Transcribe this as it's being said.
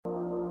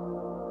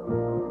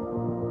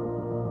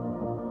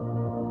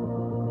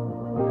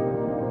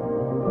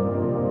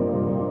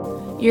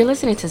You're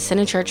listening to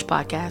Center Church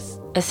Podcast.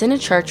 At Center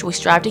Church, we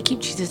strive to keep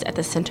Jesus at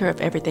the center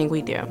of everything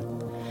we do.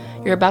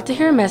 You're about to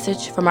hear a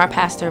message from our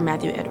pastor,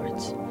 Matthew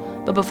Edwards.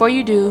 But before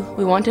you do,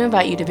 we want to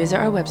invite you to visit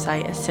our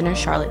website at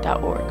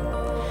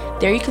centercharlotte.org.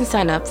 There you can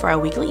sign up for our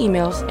weekly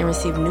emails and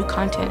receive new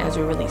content as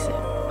we release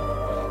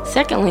it.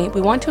 Secondly,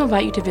 we want to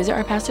invite you to visit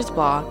our pastor's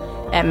blog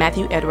at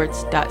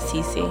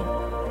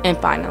matthewedwards.cc. And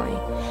finally,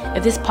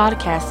 if this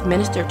podcast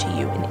ministered to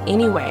you in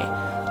any way,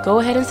 go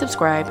ahead and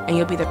subscribe and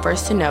you'll be the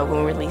first to know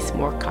when we release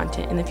more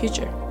content in the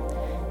future.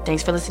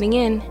 Thanks for listening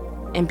in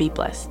and be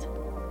blessed.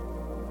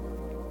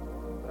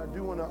 I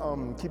do want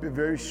to keep it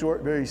very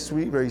short, very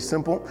sweet, very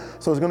simple.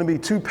 So it's going to be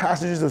two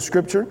passages of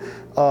scripture,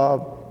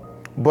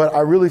 but I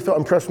really felt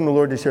impressed from the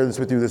Lord to share this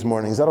with you this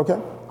morning. Is that okay?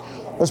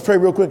 Let's pray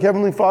real quick.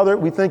 Heavenly Father,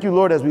 we thank you,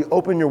 Lord, as we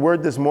open your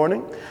word this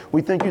morning.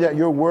 We thank you that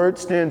your word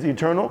stands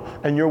eternal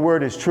and your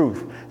word is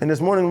truth. And this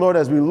morning, Lord,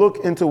 as we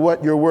look into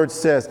what your word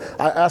says,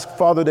 I ask,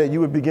 Father, that you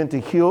would begin to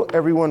heal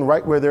everyone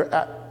right where they're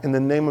at in the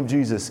name of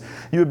Jesus.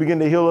 You would begin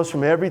to heal us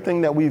from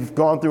everything that we've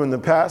gone through in the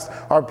past,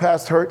 our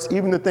past hurts,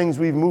 even the things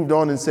we've moved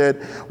on and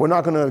said, we're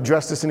not going to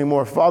address this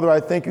anymore. Father, I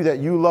thank you that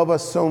you love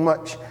us so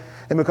much.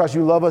 And because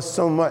you love us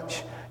so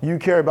much, you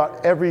care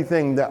about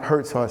everything that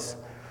hurts us.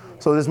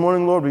 So this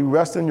morning, Lord, we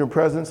rest in your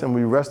presence and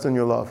we rest in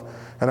your love.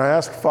 And I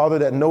ask, Father,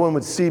 that no one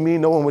would see me,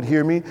 no one would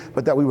hear me,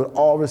 but that we would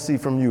all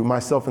receive from you,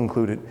 myself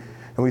included.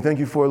 And we thank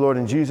you for it, Lord,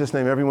 in Jesus'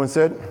 name. Everyone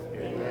said?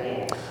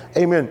 Amen.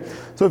 Amen.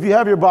 So if you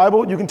have your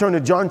Bible, you can turn to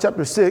John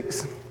chapter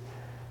 6.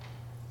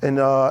 And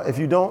if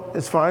you don't,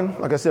 it's fine.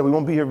 Like I said, we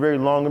won't be here very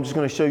long. I'm just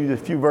going to show you a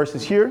few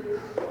verses here,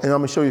 and I'm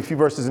going to show you a few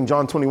verses in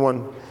John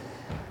 21.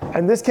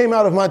 And this came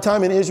out of my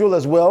time in Israel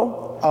as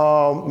well.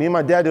 Me and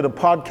my dad did a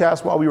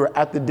podcast while we were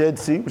at the Dead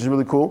Sea, which is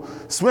really cool.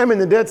 Swam in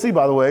the Dead Sea,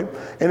 by the way.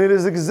 And it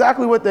is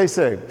exactly what they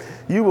say.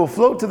 You will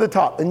float to the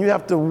top, and you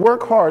have to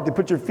work hard to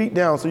put your feet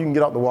down so you can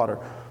get out the water.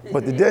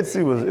 But the Dead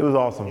Sea was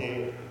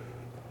awesome.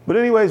 But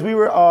anyways, we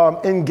were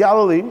in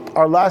Galilee,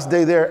 our last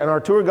day there, and our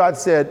tour guide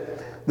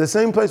said, the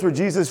same place where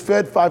Jesus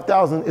fed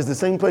 5,000 is the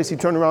same place he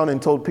turned around and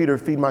told Peter,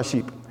 feed my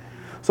sheep.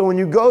 So when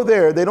you go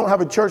there, they don't have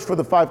a church for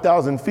the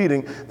 5,000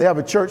 feeding. They have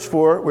a church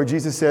for where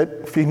Jesus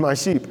said, feed my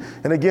sheep.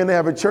 And again, they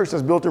have a church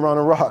that's built around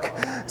a rock.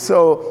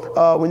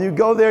 So when you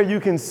go there, you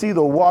can see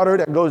the water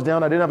that goes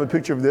down. I didn't have a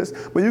picture of this,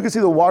 but you can see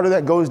the water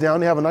that goes down.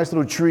 They have a nice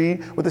little tree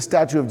with a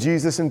statue of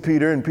Jesus and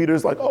Peter. And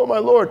Peter's like, oh, my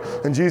Lord.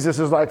 And Jesus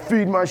is like,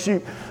 feed my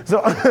sheep.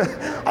 So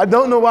I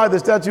don't know why the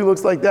statue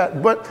looks like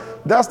that, but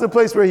that's the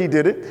place where he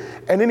did it.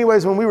 And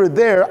anyways, when we were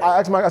there, I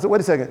asked Mike, I said,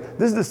 wait a second,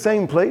 this is the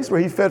same place where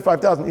he fed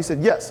 5,000? He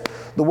said, yes.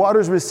 The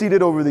water's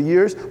receded over the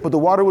years, but the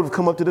water would have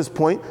come up to this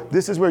point.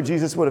 This is where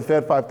Jesus would have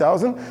fed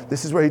 5,000.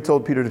 This is where he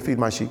told Peter to feed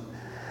my sheep.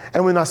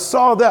 And when I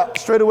saw that,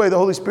 straight away, the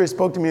Holy Spirit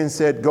spoke to me and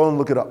said, go and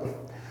look it up.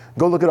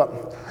 Go look it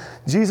up.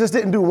 Jesus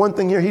didn't do one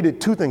thing here. He did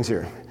two things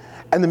here.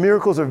 And the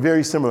miracles are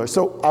very similar.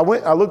 So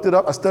I looked it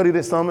up, I studied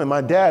it some, and my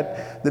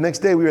dad, the next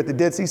day we were at the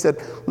Dead Sea, said,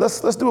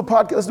 let's do a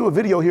podcast, let's do a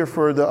video here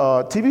for the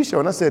TV show.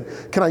 And I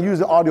said, can I use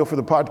the audio for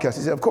the podcast?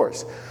 He said, of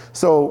course.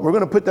 So we're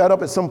going to put that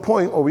up at some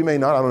point, or we may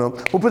not, I don't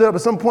know. We'll put it up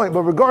at some point,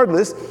 but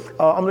regardless,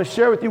 I'm going to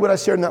share with you what I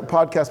shared in that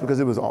podcast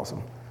because it was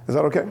awesome. Is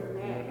that okay?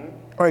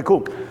 All right,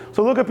 cool.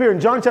 So look up here in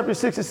John chapter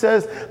 6, it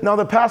says, now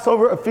the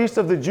Passover, a feast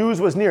of the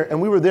Jews, was near.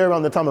 And we were there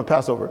around the time of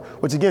Passover,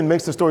 which again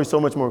makes the story so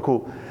much more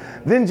cool.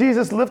 Then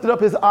Jesus lifted up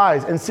his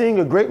eyes and seeing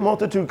a great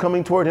multitude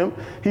coming toward him,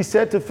 he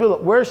said to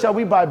Philip, where shall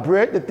we buy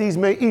bread that these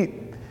may eat?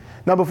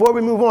 Now, before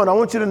we move on, I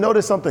want you to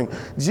notice something.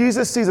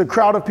 Jesus sees a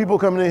crowd of people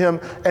coming to him,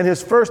 and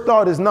his first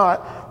thought is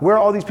not, where are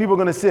all these people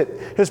going to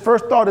sit? His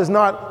first thought is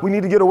not, we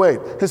need to get away.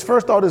 His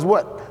first thought is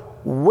what?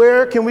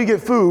 Where can we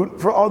get food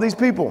for all these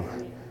people?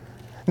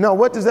 Now,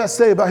 what does that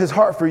say about his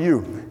heart for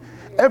you?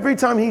 Every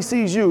time he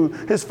sees you,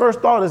 his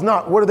first thought is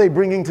not, what are they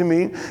bringing to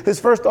me? His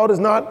first thought is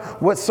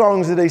not, what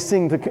songs do they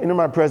sing to enter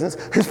my presence?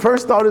 His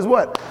first thought is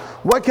what?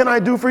 What can I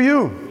do for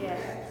you? Yes.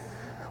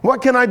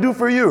 What can I do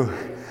for you?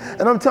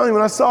 And I'm telling you,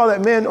 when I saw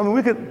that, man, I mean,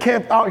 we could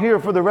camp out here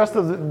for the rest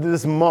of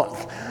this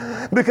month.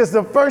 Because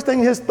the first thing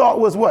his thought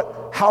was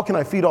what? How can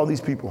I feed all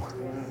these people?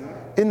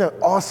 Isn't that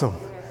awesome?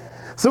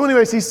 So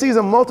anyways, he sees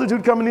a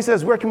multitude coming. He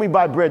says, where can we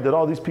buy bread that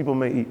all these people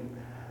may eat?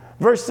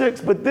 Verse 6,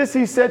 but this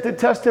he said to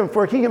test him,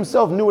 for he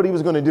himself knew what he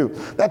was going to do.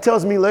 That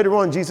tells me later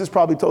on, Jesus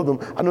probably told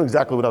them, I know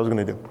exactly what I was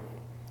going to do.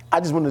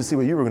 I just wanted to see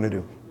what you were going to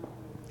do.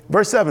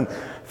 Verse 7,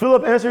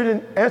 Philip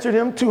answered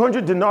him,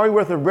 200 denarii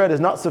worth of bread is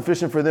not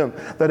sufficient for them,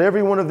 that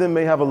every one of them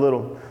may have a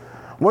little.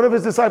 One of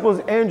his disciples,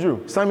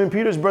 Andrew, Simon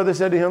Peter's brother,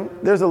 said to him,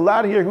 there's a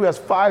lad here who has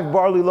 5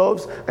 barley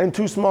loaves and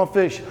 2 small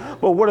fish,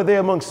 but what are they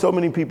among so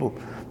many people?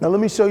 Now let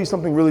me show you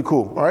something really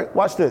cool. All right,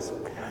 watch this.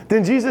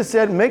 Then Jesus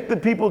said, make the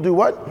people do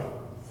what?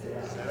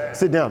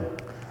 Sit down.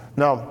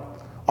 Now,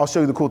 I'll show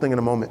you the cool thing in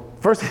a moment.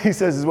 First thing he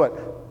says is what?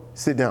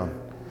 Sit down.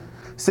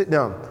 Sit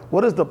down.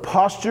 What is the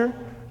posture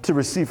to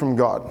receive from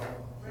God?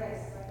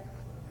 Rest.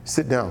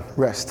 Sit down.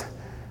 Rest.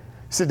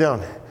 Sit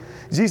down.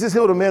 Jesus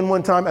healed a man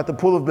one time at the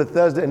pool of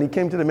Bethesda, and he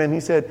came to the man, and he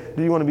said,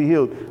 do you want to be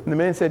healed? And the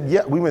man said,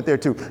 yeah, we went there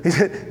too. He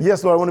said,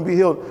 yes, Lord, I want to be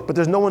healed, but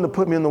there's no one to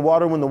put me in the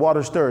water when the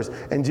water stirs.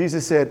 And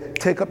Jesus said,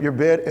 take up your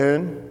bed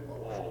and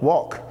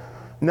walk.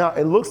 Now,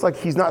 it looks like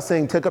he's not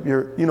saying take up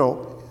your, it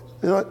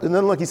doesn't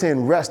look like he's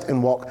saying rest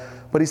and walk,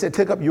 but he said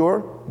take up your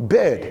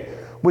bed,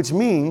 which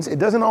means, it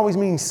doesn't always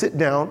mean sit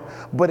down,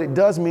 but it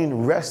does mean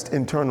rest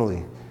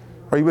internally.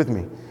 Are you with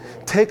me?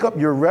 Take up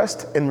your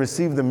rest and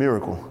receive the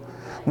miracle.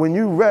 When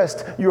you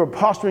rest, you are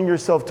posturing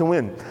yourself to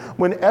win.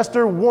 When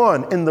Esther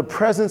won in the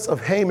presence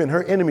of Haman,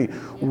 her enemy,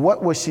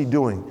 what was she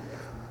doing?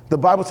 The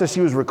Bible says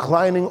she was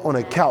reclining on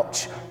a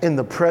couch in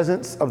the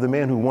presence of the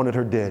man who wanted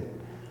her dead.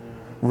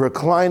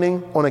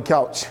 Reclining on a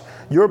couch.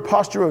 Your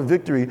posture of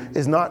victory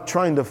is not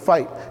trying to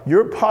fight.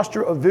 Your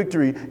posture of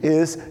victory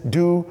is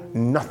do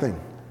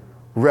nothing.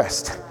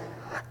 Rest.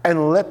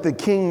 And let the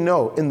king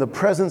know, in the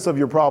presence of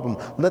your problem,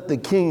 let the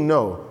king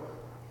know,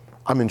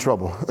 I'm in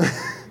trouble.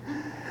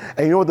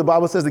 And you know what the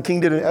Bible says the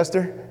king did in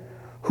Esther?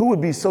 Who would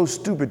be so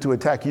stupid to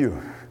attack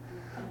you?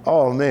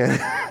 Oh man,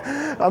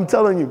 I'm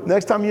telling you,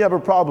 next time you have a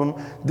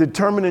problem,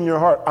 determine in your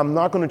heart, I'm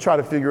not going to try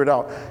to figure it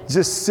out.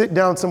 Just sit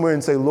down somewhere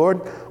and say,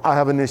 Lord, I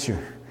have an issue.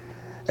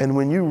 And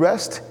when you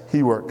rest,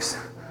 he works.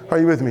 Are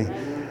you with me?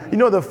 You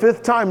know, the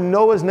fifth time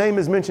Noah's name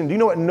is mentioned. Do you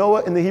know what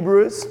Noah in the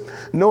Hebrew is?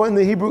 Noah in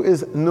the Hebrew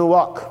is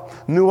Nuach.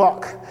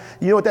 Nuach.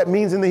 You know what that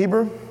means in the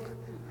Hebrew?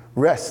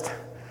 Rest.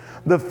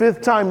 The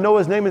fifth time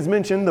Noah's name is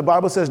mentioned, the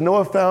Bible says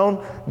Noah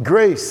found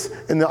grace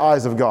in the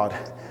eyes of God.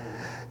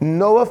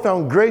 Noah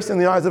found grace in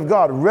the eyes of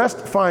God. Rest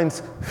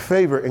finds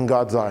favor in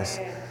God's eyes.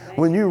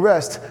 When you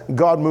rest,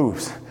 God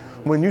moves.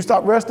 When you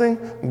stop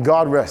resting,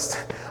 God rests.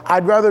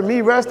 I'd rather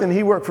me rest and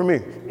he work for me.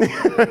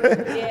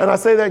 And I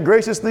say that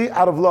graciously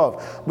out of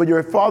love. But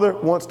your Father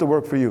wants to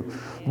work for you.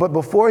 But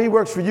before he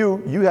works for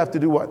you, you have to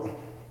do what?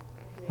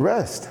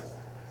 Rest.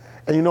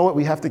 And you know what?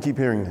 We have to keep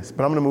hearing this,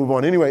 but I'm going to move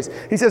on. Anyways,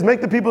 he says,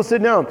 make the people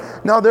sit down.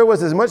 Now there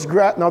was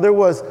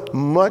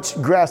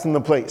much grass in the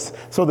place.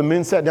 So the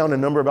men sat down, a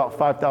number about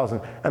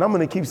 5,000. And I'm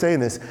going to keep saying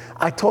this.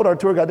 I told our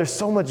tour guide, there's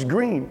so much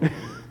green.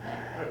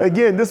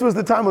 Again, this was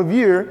the time of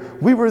year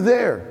we were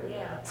there.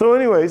 Yeah. So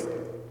anyways,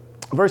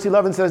 verse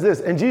 11 says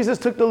this, and Jesus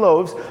took the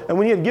loaves, and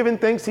when he had given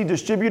thanks, he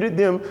distributed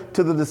them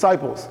to the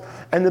disciples,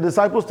 and the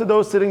disciples to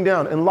those sitting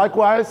down, and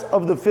likewise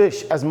of the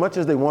fish as much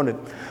as they wanted.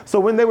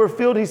 So when they were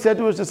filled, he said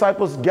to his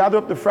disciples, gather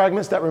up the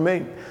fragments that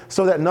remain,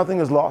 so that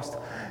nothing is lost.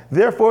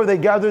 Therefore they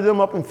gathered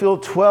them up and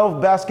filled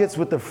 12 baskets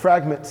with the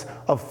fragments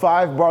of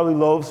 5 barley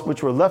loaves,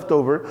 which were left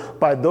over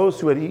by those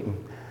who had eaten.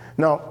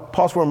 Now,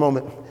 pause for a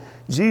moment.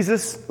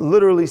 Jesus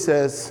literally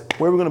says,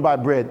 where are we going to buy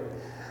bread?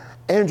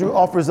 Andrew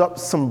offers up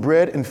some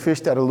bread and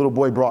fish that a little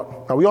boy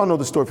brought. Now, we all know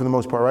the story for the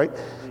most part, right?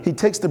 He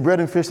takes the bread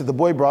and fish that the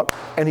boy brought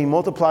and he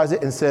multiplies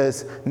it and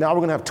says, now we're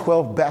going to have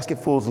 12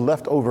 basketfuls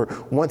left over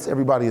once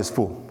everybody is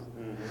full.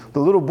 The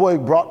little boy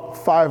brought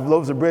 5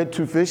 loaves of bread,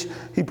 2 fish.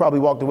 He probably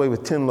walked away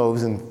with 10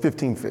 loaves and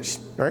 15 fish,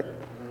 right?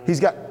 He's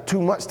got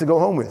too much to go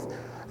home with.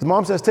 His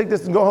mom says, take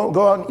this and go home,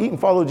 go out and eat and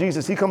follow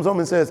Jesus. He comes home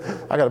and says,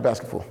 I got a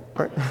basketful,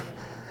 right?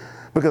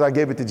 Because I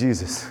gave it to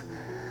Jesus.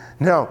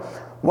 Now,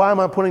 why am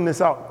I putting this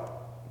out?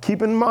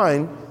 Keep in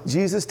mind,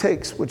 Jesus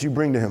takes what you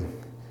bring to him.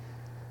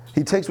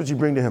 He takes what you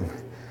bring to him,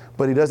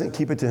 but he doesn't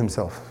keep it to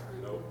himself.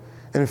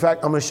 And in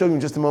fact, I'm going to show you in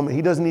just a moment,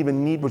 he doesn't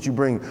even need what you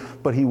bring,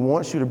 but he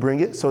wants you to bring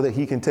it so that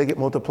he can take it,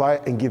 multiply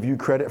it, and give you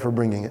credit for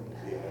bringing it.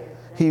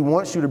 He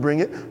wants you to bring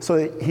it so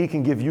that he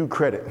can give you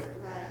credit.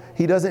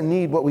 He doesn't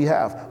need what we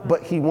have,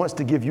 but he wants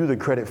to give you the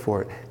credit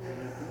for it.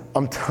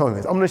 I'm telling you,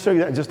 I'm going to show you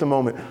that in just a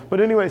moment. But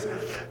anyways,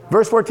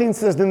 verse 14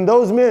 says, then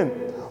those men,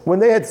 when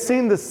they had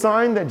seen the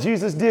sign that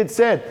Jesus did,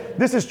 said,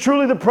 this is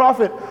truly the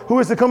prophet who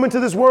is to come into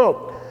this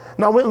world.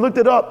 Now I went and looked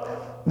it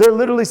up. They're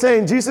literally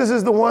saying Jesus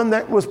is the one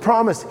that was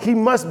promised. He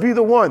must be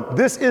the one.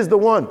 This is the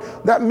one.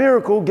 That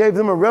miracle gave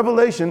them a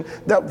revelation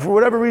that for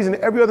whatever reason,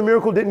 every other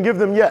miracle didn't give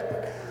them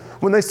yet.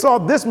 When they saw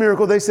this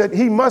miracle, they said,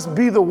 he must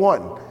be the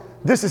one.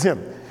 This is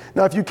him.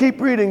 Now, if you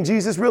keep reading,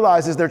 Jesus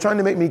realizes they're trying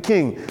to make me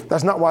king.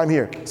 That's not why I'm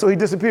here. So he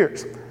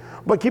disappears.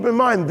 But keep in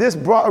mind, this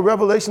brought a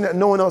revelation that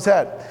no one else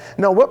had.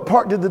 Now, what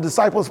part did the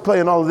disciples play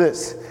in all of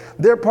this?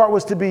 Their part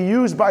was to be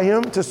used by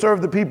him to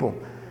serve the people.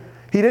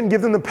 He didn't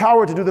give them the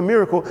power to do the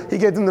miracle. He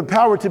gave them the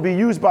power to be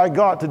used by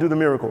God to do the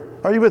miracle.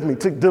 Are you with me?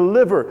 To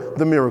deliver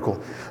the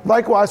miracle.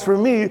 Likewise, for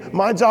me,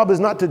 my job is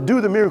not to do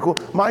the miracle.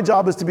 My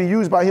job is to be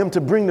used by him to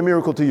bring the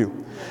miracle to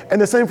you.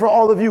 And the same for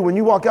all of you. When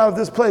you walk out of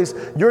this place,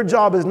 your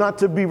job is not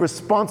to be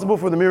responsible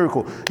for the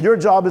miracle. Your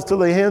job is to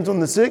lay hands on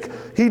the sick.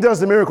 He does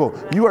the miracle.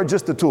 You are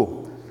just a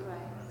tool.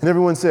 And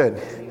everyone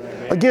said,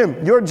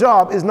 again, your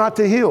job is not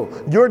to heal.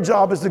 Your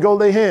job is to go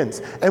lay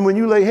hands. And when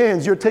you lay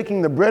hands, you're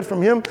taking the bread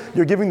from him.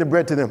 You're giving the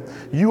bread to them.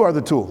 You are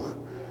the tool.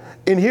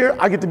 In here,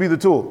 I get to be the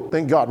tool.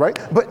 Thank God, right?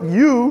 But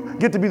you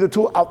get to be the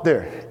tool out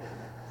there.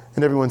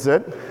 And everyone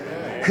said,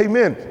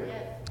 amen.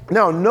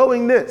 Now,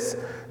 knowing this,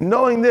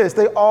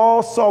 they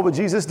all saw what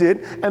Jesus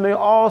did. And they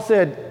all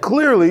said,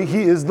 clearly,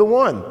 he is the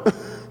one.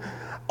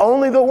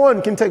 Only the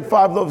one can take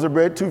 5 loaves of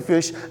bread, 2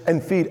 fish,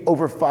 and feed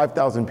over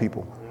 5,000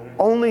 people.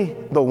 Only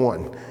the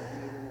one.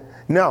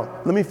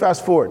 Now, let me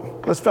fast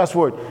forward. Let's fast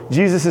forward.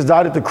 Jesus has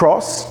died at the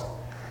cross.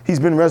 He's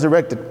been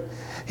resurrected.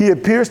 He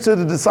appears to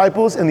the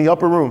disciples in the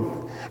upper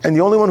room. And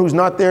the only one who's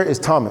not there is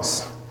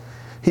Thomas.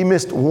 He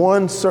missed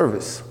one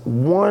service.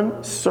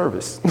 One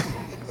service.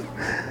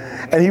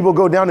 And he will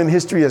go down in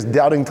history as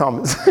Doubting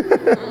Thomas.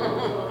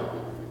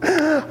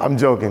 I'm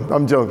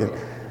joking.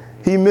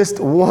 He missed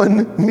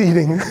one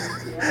meeting.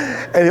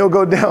 And he'll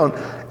go down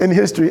in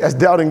history as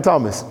Doubting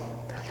Thomas.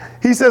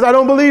 He says, I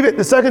don't believe it.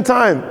 The second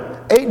time,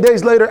 8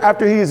 days later,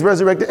 after he is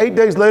resurrected, 8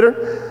 days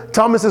later,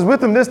 Thomas is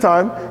with him this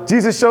time.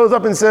 Jesus shows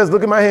up and says,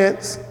 look at my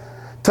hands,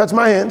 touch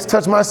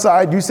my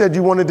side. You said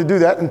you wanted to do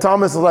that. And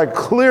Thomas is like,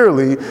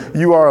 clearly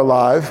you are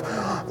alive.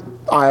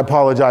 I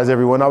apologize,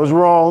 everyone. I was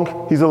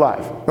wrong. He's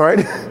alive. All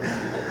right.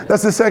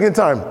 That's the second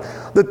time.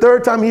 The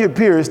third time he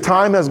appears,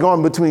 time has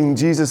gone between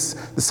Jesus,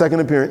 the second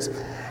appearance,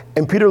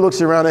 and Peter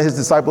looks around at his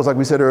disciples, like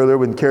we said earlier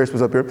when Karis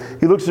was up here.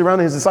 He looks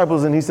around at his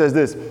disciples and he says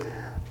this,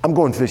 I'm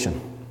going fishing.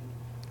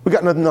 We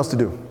got nothing else to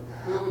do.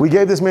 We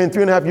gave this man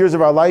 3.5 years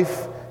of our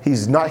life.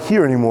 He's not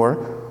here anymore.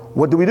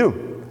 What do we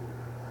do?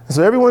 And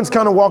so everyone's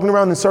kind of walking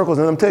around in circles.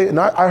 And I'm telling you, and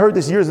I heard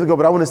this years ago,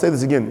 but I want to say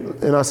this again.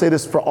 And I say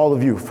this for all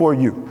of you, for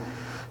you.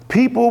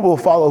 People will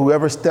follow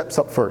whoever steps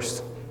up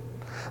first.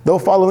 They'll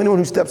follow anyone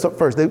who steps up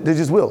first. They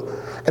just will.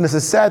 And it's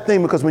a sad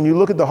thing because when you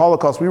look at the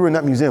Holocaust, we were in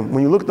that museum.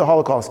 When you look at the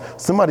Holocaust,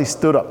 somebody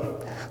stood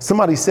up.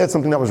 Somebody said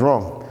something that was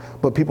wrong,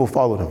 but people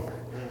followed him.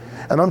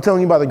 And I'm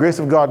telling you, by the grace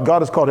of God,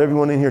 God has called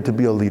everyone in here to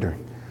be a leader.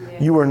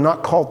 You were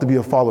not called to be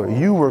a follower.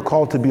 You were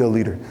called to be a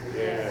leader.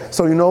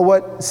 So you know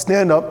what?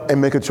 Stand up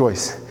and make a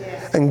choice.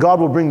 And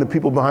God will bring the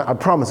people behind. I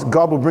promise,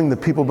 God will bring the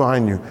people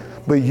behind you.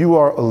 But you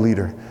are a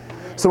leader.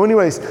 So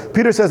anyways,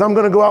 Peter says, I'm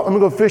going to go out, I'm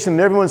going to go fishing.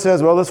 And everyone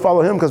says, well, let's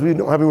follow him because we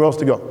don't have anywhere else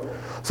to go.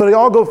 So they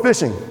all go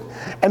fishing.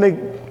 And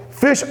they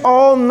fish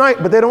all night,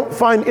 but they don't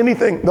find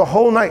anything the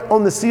whole night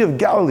on the Sea of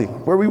Galilee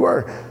where we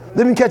were.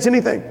 They didn't catch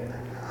anything.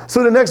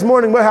 So the next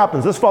morning, what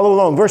happens? Let's follow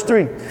along. Verse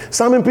 3.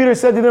 Simon Peter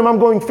said to them, I'm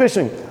going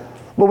fishing.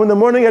 But when the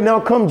morning had now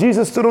come,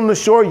 Jesus stood on the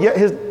shore,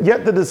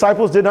 yet the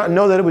disciples did not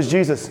know that it was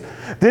Jesus.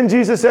 Then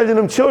Jesus said to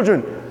them,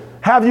 children,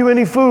 have you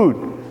any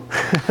food?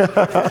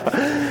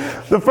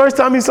 The first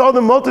time he saw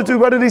the multitude,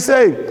 what did he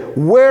say?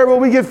 Where will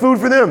we get food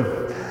for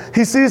them?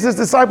 He sees his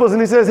disciples and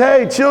he says,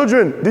 hey,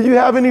 children, do you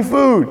have any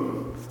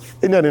food?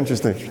 Isn't that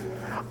interesting?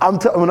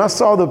 When I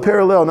saw the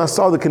parallel and I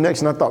saw the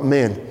connection, I thought,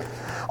 man,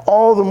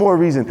 all the more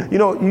reason. You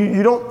know,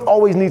 you don't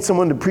always need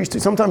someone to preach to.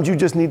 Sometimes you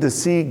just need to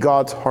see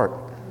God's heart.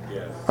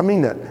 Yes. I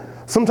mean that.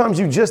 Sometimes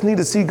you just need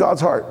to see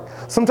God's heart.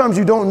 Sometimes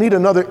you don't need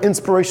another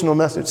inspirational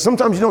message.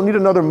 Sometimes you don't need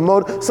another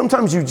mode.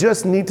 Sometimes you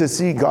just need to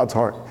see God's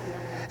heart.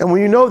 And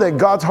when you know that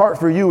God's heart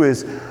for you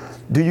is,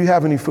 do you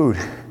have any food?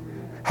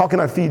 How can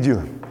I feed you?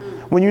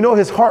 When you know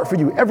his heart for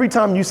you, every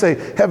time you say,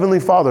 Heavenly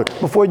Father,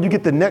 before you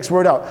get the next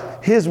word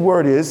out, his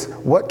word is,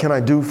 what can I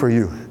do for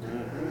you?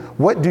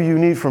 What do you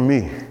need from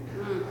me?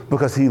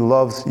 Because he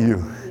loves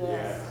you.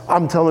 Yes.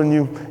 I'm telling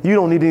you, you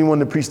don't need anyone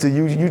to preach to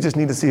you. You just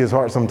need to see his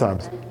heart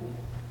sometimes.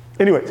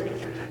 Anyways,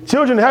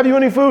 children, have you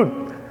any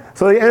food?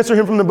 So they answer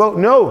him from the boat,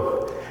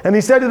 no. And he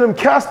said to them,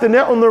 cast the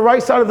net on the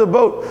right side of the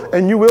boat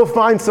and you will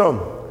find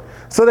some.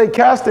 So they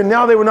cast, and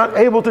now they were not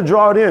able to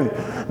draw it in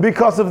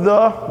because of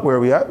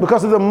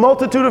because of the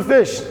multitude of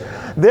fish.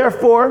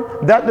 Therefore,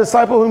 that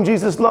disciple whom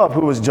Jesus loved,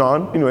 who was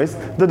John,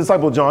 the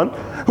disciple John,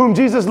 whom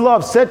Jesus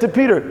loved, said to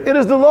Peter, it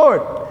is the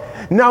Lord.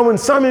 Now when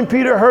Simon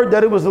Peter heard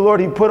that it was the Lord,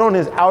 he put on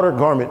his outer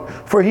garment,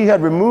 for he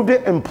had removed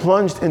it and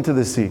plunged into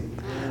the sea.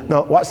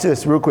 Now watch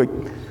this real quick.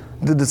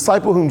 The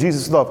disciple whom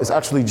Jesus loved is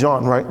actually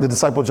John, right? The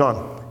disciple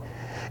John.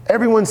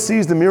 Everyone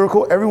sees the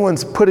miracle.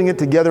 Everyone's putting it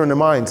together in their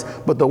minds.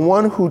 But the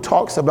one who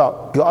talks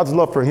about God's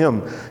love for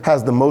him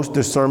has the most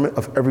discernment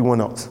of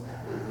everyone else.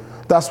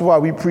 That's why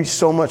we preach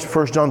so much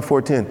 1 John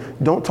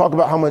 4:10. Don't talk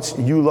about how much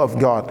you love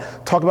God.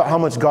 Talk about how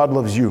much God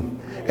loves you.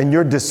 And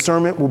your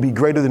discernment will be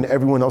greater than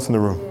everyone else in the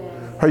room.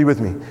 Are you with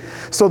me?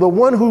 So the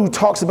one who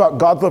talks about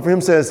God's love for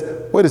him says,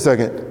 wait a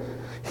second.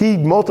 He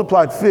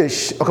multiplied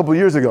fish a couple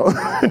years ago,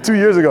 2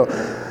 years ago.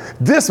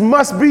 This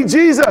must be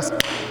Jesus.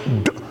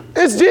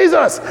 It's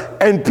Jesus.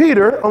 And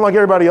Peter, unlike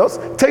everybody else,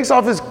 takes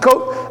off his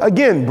coat,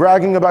 again,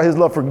 bragging about his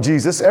love for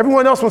Jesus.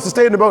 Everyone else wants to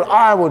stay in the boat.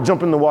 I will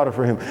jump in the water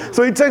for him.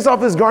 So he takes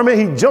off his garment,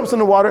 he jumps in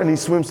the water, and he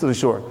swims to the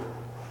shore.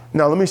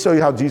 Now, let me show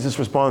you how Jesus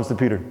responds to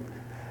Peter.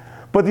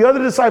 But the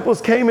other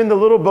disciples came in the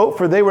little boat,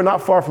 for they were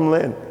not far from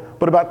land,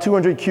 but about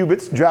 200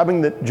 cubits,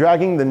 dragging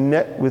the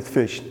net with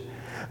fish.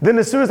 Then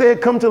as soon as they had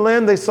come to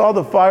land, they saw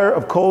the fire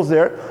of coals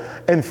there,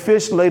 and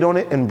fish laid on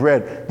it and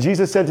bread.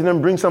 Jesus said to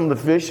them, bring some of the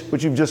fish,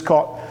 which you've just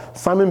caught.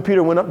 Simon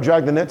Peter went up,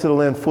 dragged the net to the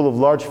land full of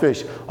large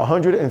fish,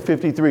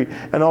 153.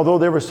 And although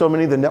there were so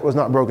many, the net was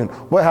not broken.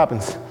 What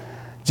happens?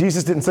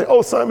 Jesus didn't say,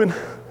 oh, Simon,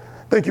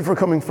 thank you for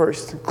coming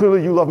first.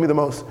 Clearly you love me the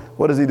most.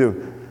 What does he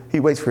do? He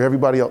waits for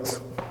everybody else.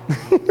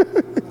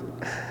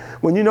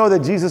 When you know that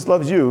Jesus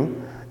loves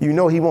you, you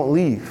know he won't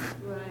leave.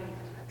 Right.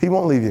 He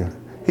won't leave you.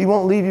 He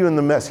won't leave you in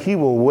the mess. He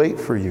will wait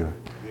for you.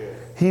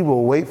 He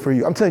will wait for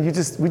you. I'm telling you,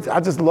 I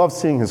just love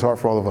seeing his heart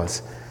for all of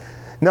us.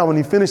 Now, when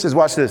he finishes,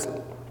 watch this.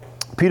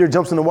 Peter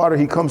jumps in the water.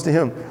 He comes to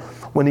him.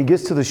 When he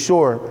gets to the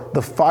shore,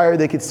 the fire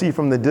they could see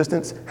from the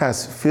distance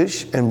has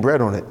fish and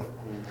bread on it.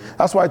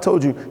 That's why I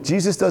told you,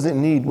 Jesus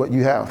doesn't need what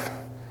you have.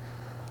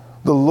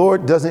 The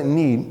Lord doesn't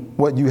need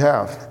what you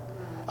have.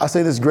 I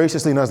say this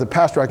graciously, and as a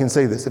pastor, I can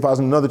say this. If I was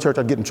in another church,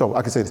 I'd get in trouble.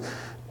 I can say this.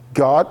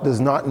 God does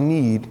not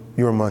need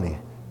your money.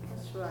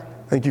 That's right.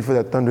 Thank you for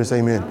that thunderous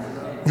amen.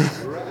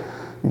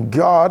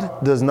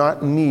 God does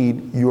not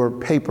need your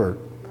paper,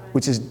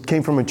 which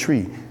came from a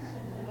tree.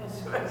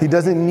 He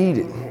doesn't need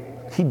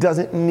it. He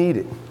doesn't need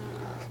it.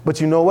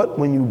 But you know what?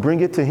 When you bring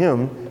it to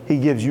him, he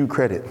gives you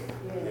credit.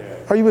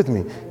 Are you with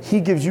me? He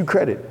gives you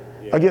credit.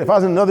 Again, if I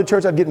was in another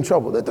church, I'd get in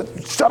trouble.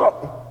 Shut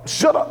up.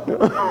 Shut up.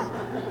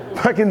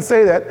 I can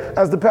say that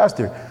as the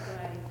pastor.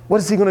 What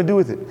is he going to do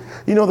with it?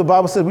 You know, the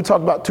Bible says, we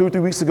talked about 2 or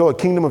 3 weeks ago, a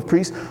kingdom of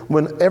priests.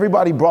 When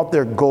everybody brought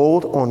their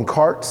gold on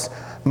carts,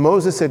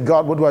 Moses said,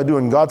 God, what do I do?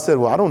 And God said,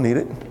 well, I don't need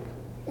it.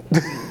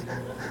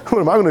 What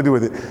am I going to do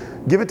with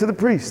it? Give it to the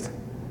priest.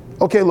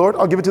 Okay, Lord,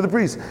 I'll give it to the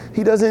priest.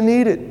 He doesn't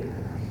need it.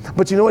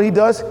 But you know what he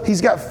does?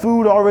 He's got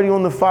food already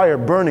on the fire,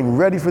 burning,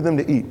 ready for them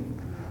to eat.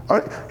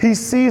 He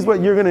sees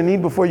what you're going to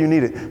need before you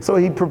need it. So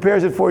he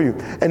prepares it for you.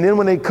 And then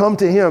when they come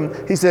to him,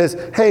 he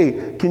says,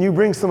 hey, can you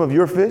bring some of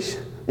your fish?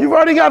 You've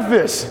already got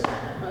fish.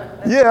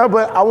 Yeah,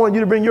 but I want you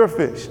to bring your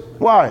fish.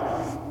 Why?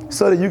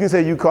 So that you can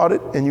say you caught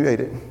it and you ate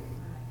it.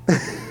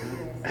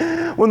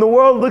 When the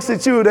world looks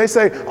at you, they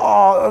say,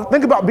 oh,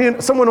 think about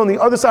being someone on the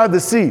other side of the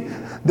sea.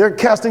 They're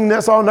casting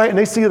nets all night and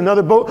they see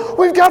another boat.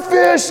 We've got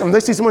fish. And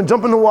they see someone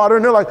jump in the water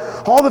and they're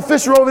like, all the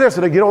fish are over there.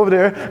 So they get over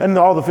there and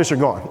all the fish are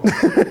gone.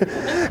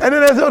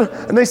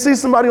 and they see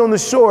somebody on the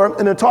shore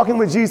and they're talking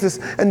with Jesus,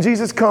 and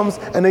Jesus comes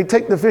and they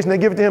take the fish and they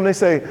give it to him and they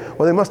say,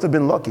 well, they must have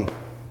been lucky.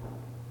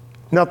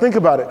 Now think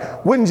about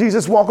it. Wouldn't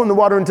Jesus walk on the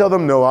water and tell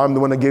them, no, I'm the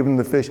one that gave them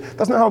the fish?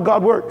 That's not how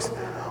God works.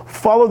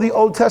 Follow the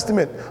Old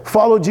Testament.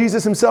 Follow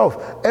Jesus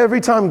himself.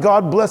 Every time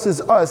God blesses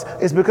us,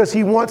 it's because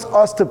he wants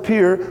us to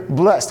appear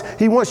blessed.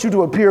 He wants you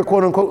to appear,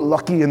 quote unquote,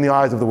 lucky in the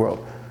eyes of the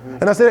world.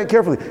 And I say that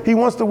carefully. He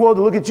wants the world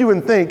to look at you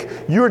and think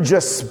you're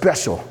just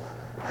special.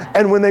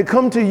 And when they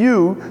come to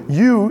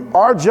you,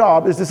 our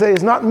job is to say,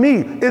 it's not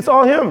me, it's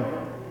all him.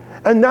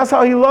 And that's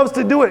how he loves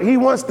to do it. He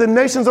wants the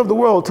nations of the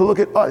world to look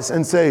at us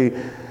and say,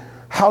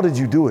 how did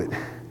you do it?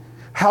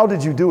 How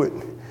did you do it?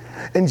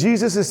 And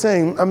Jesus is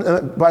saying,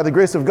 by the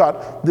grace of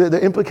God, the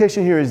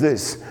implication here is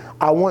this.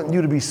 I want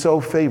you to be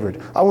so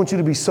favored. I want you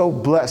to be so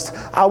blessed.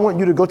 I want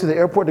you to go to the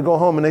airport to go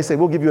home and they say,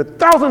 we'll give you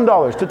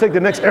 $1,000 to take the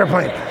next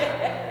airplane.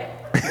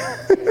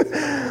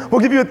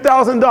 We'll give you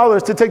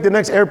 $1,000 to take the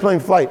next airplane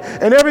flight.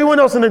 And everyone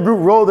else in the group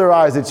roll their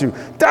eyes at you.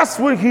 That's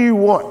what he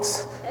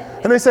wants.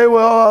 And they say,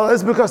 well,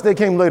 it's because they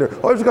came later.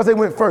 Or it's because they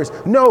went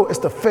first. No, it's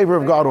the favor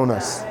of God on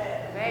us.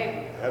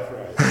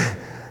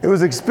 It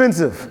was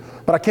expensive,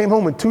 but I came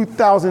home with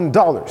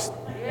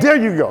 $2,000. There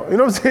you go. You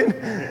know what I'm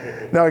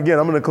saying? Now, again,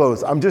 I'm going to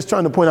close. I'm just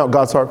trying to point out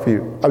God's heart for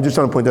you. I'm just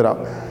trying to point that out.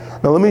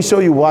 Now, let me show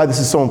you why this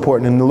is so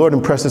important. And the Lord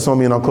impressed this on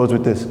me, and I'll close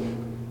with this.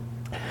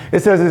 It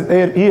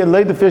says he had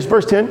laid the fish.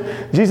 Verse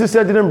 10, Jesus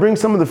said to them, bring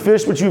some of the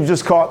fish which you've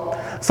just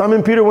caught.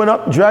 Simon Peter went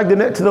up, dragged the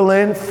net to the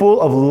land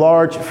full of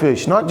large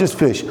fish. Not just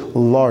fish,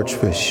 large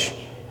fish.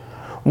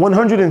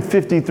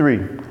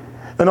 153.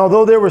 And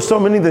although there were so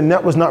many, the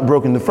net was not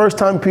broken. The first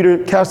time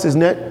Peter cast his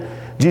net,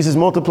 Jesus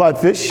multiplied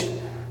fish,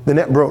 the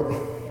net broke.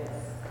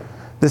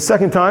 The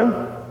second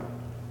time,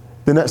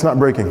 the net's not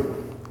breaking.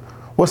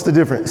 What's the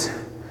difference?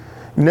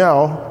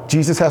 Now,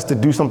 Jesus has to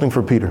do something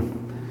for Peter.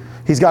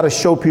 He's got to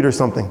show Peter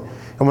something.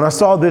 And when I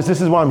saw this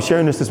is why I'm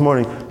sharing this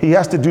morning. He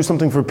has to do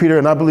something for Peter,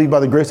 and I believe by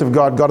the grace of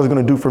God, God is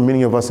going to do for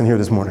many of us in here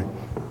this morning.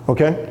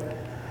 Okay?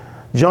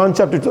 John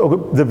chapter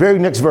 2, the very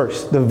next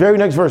verse,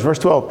 verse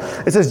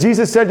 12. It says,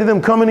 Jesus said to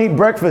them, come and eat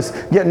breakfast.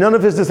 Yet none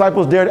of his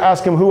disciples dared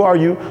ask him, who are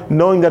you?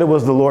 Knowing that it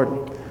was the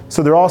Lord.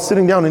 So they're all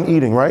sitting down and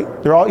eating,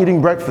 right? They're all eating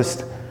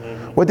breakfast.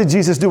 What did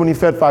Jesus do when he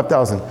fed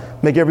 5,000?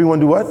 Make everyone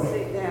do what?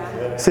 Sit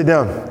down. Sit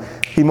down.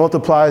 He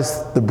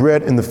multiplies the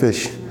bread and the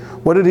fish.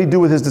 What did he do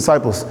with his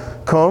disciples?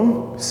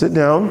 Come, sit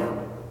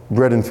down,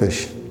 bread and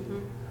fish.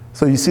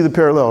 So you see the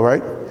parallel,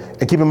 right?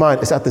 And keep in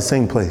mind, it's at the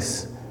same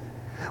place.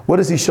 What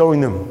is he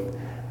showing them?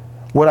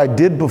 What I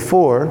did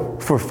before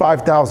for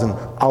 5,000,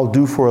 I'll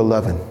do for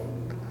 11.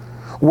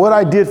 What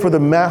I did for the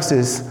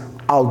masses,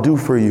 I'll do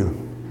for you.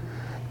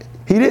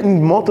 He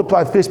didn't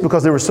multiply fish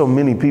because there were so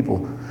many people.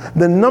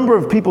 The number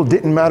of people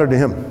didn't matter to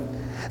him.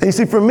 And you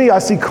see, for me, I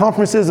see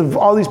conferences of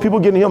all these people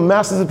getting healed,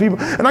 masses of people,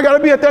 and I got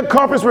to be at that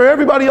conference where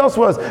everybody else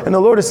was. And the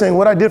Lord is saying,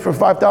 what I did for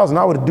 5,000,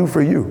 I would do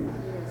for you.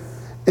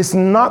 It's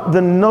not the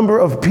number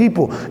of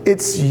people,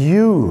 it's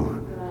you.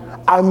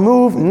 I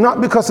move not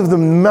because of the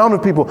amount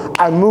of people,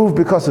 I move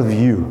because of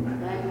you.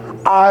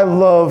 I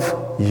love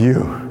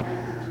you.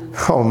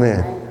 Oh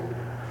man.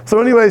 So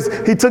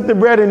anyways, he took the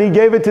bread and he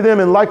gave it to them,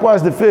 and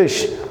likewise the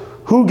fish.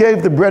 Who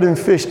gave the bread and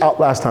fish out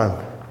last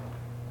time?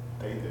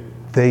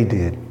 They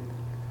did.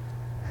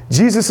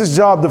 Jesus'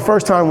 job the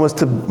first time was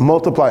to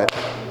multiply it.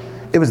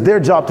 It was their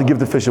job to give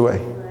the fish away.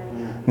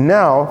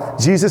 Now,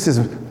 Jesus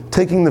is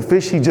taking the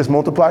fish he just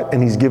multiplied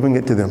and he's giving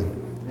it to them.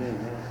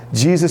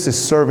 Jesus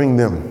is serving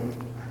them.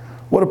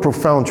 What a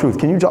profound truth.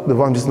 Can you drop the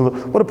volume just a little?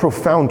 What a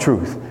profound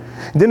truth.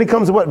 Then it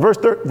comes to what?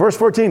 Verse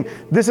 14.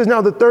 This is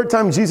now the third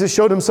time Jesus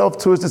showed himself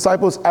to his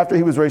disciples after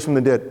he was raised from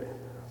the dead.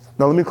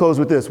 Now let me close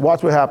with this.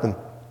 Watch what happened.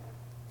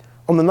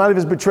 On the night of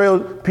his betrayal,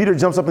 Peter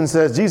jumps up and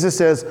says, Jesus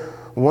says,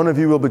 one of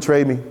you will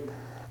betray me.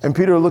 And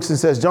Peter looks and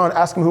says, John,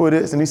 ask him who it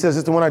is. And he says,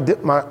 it's the one I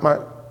dip my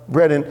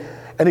bread in.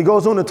 And he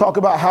goes on to talk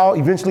about how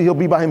eventually he'll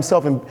be by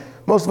himself. And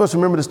most of us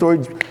remember the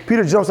story.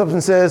 Peter jumps up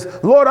and says,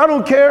 Lord, I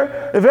don't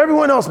care if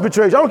everyone else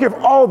betrays you. I don't care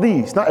if all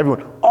these, not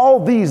everyone, all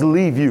these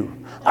leave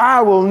you.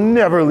 I will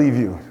never leave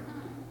you.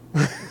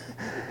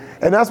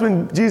 And that's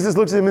when Jesus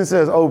looks at him and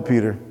says, oh,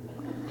 Peter,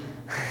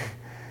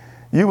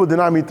 you will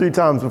deny me 3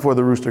 times before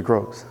the rooster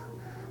crows.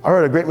 I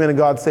heard a great man of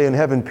God say in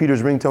heaven,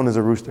 Peter's ringtone is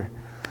a rooster.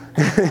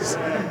 He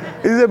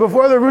said,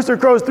 before the rooster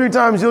crows 3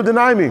 times, you'll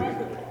deny me.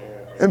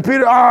 And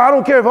Peter, I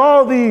don't care if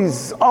all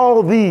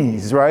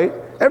these, right?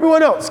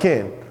 Everyone else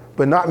can,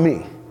 but not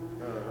me.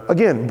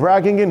 Again,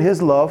 bragging in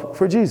his love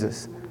for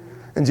Jesus.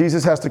 And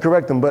Jesus has to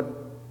correct him, but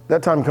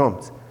that time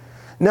comes.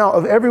 Now,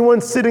 of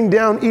everyone sitting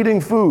down eating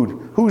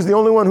food, who's the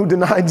only one who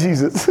denied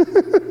Jesus?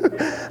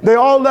 They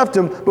all left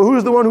him, but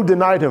who's the one who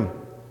denied him?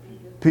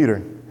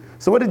 Peter.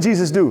 So what did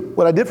Jesus do?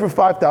 What I did for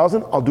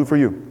 5,000, I'll do for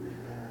you.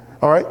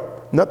 All right?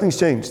 Nothing's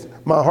changed.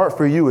 My heart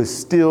for you is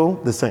still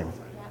the same.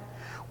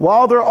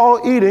 While they're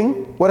all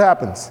eating, what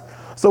happens?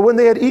 So when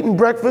they had eaten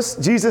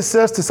breakfast, Jesus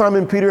says to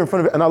Simon Peter in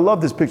front of it, and I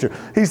love this picture.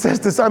 He says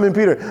to Simon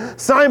Peter,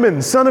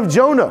 Simon, son of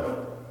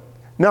Jonah.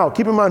 Now,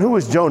 keep in mind, who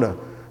was Jonah?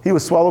 He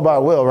was swallowed by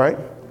a whale, right?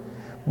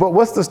 But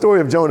what's the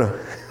story of Jonah?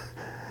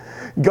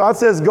 God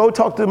says, go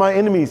talk to my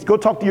enemies. Go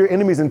talk to your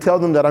enemies and tell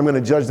them that I'm going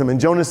to judge them. And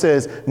Jonah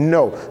says,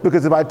 no,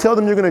 because if I tell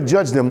them you're going to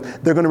judge them,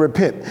 they're going to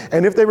repent.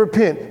 And if they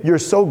repent, you're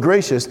so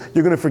gracious,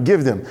 you're going to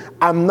forgive them.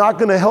 I'm not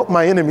going to help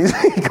my enemies.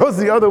 He goes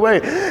the other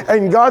way.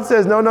 And God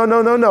says, no,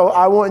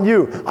 I want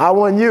you. I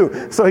want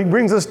you. So he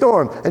brings a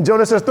storm. And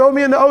Jonah says, throw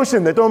me in the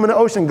ocean. They throw him in the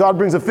ocean. God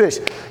brings a fish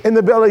in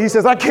the belly. He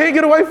says, I can't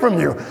get away from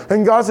you.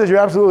 And God says, you're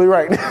absolutely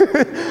right.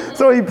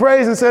 So he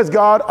prays and says,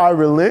 God, I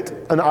relent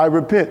and I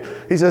repent.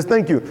 He says,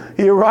 thank you.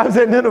 He arrives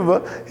at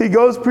Nineveh. He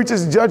goes,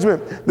 preaches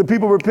judgment. The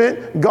people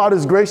repent. God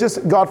is gracious.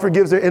 God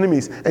forgives their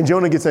enemies. And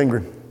Jonah gets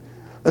angry.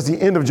 That's the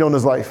end of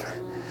Jonah's life.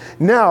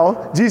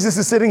 Now, Jesus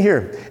is sitting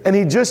here, and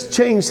he just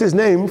changed his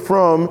name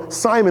from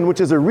Simon, which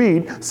is a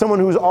reed, someone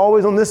who's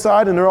always on this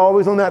side and they're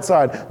always on that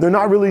side. They're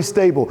not really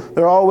stable.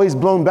 They're always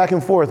blown back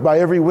and forth by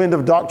every wind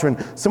of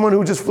doctrine. Someone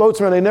who just floats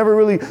around. They never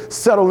really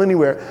settle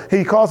anywhere.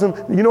 He calls him,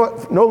 you know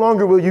what? No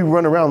longer will you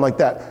run around like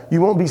that.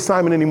 You won't be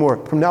Simon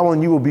anymore. From now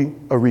on, you will be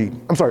a reed.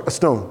 I'm sorry, a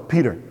stone,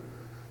 Peter.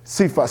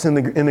 Cephas in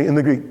the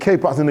Greek,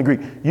 Kepos in the Greek.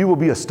 You will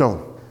be a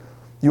stone.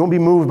 You won't be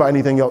moved by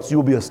anything else. You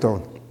will be a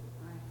stone.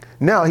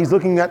 Now he's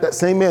looking at that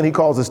same man he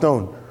calls a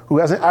stone, who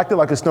hasn't acted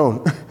like a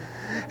stone.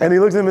 And he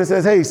looks at him and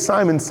says, hey,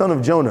 Simon, son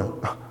of Jonah.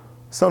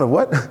 Son of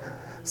what?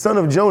 Son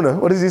of Jonah.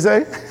 What does he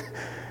say?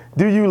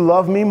 Do you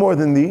love me more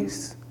than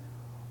these?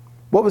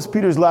 What was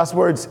Peter's last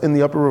words in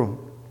the upper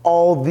room?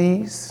 All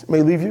these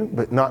may leave you,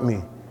 but not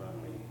me.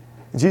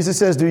 Jesus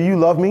says, do you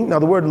love me? Now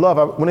the word love,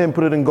 I went ahead and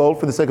put it in gold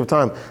for the sake of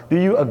time. Do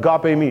you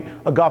agape me?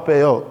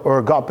 Agapeo, or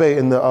agape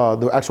in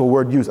the actual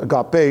word used.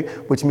 Agape,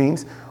 which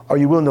means, are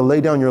you willing to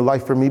lay down your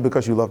life for me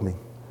because you love me?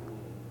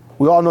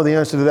 We all know the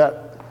answer to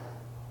that.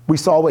 We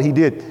saw what he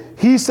did.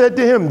 He said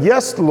to him,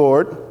 yes,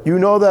 Lord, you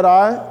know that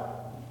I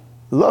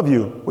love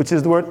you, which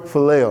is the word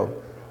phileo.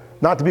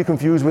 Not to be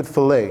confused with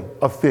fillet,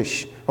 a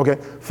fish. Okay,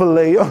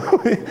 phileo,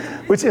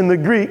 which in the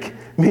Greek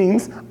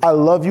means I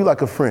love you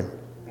like a friend.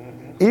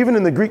 Even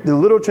in the Greek, the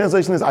literal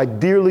translation is, I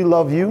dearly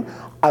love you.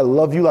 I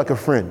love you like a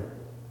friend.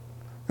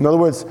 In other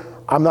words,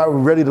 I'm not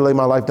ready to lay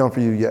my life down for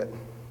you yet.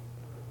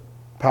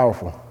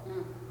 Powerful.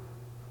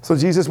 So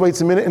Jesus waits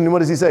a minute, and what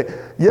does he say?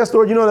 Yes,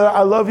 Lord, you know that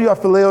I love you. I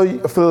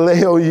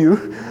phileo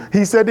you.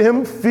 He said to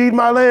him, feed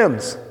my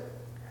lambs.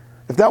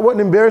 If that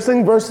wasn't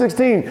embarrassing, verse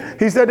 16,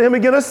 he said to him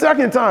again a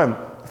second time.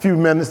 A few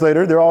minutes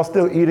later, they're all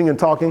still eating and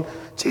talking.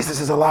 Jesus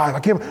is alive. I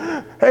can't.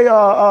 Hey,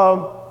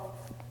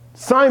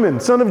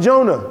 Simon, son of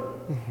Jonah.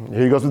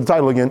 Here he goes with the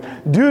title again.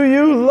 Do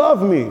you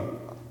love me?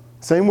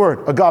 Same word,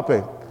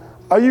 agape.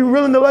 Are you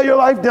willing to lay your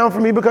life down for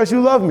me because you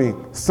love me?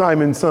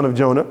 Simon, son of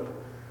Jonah.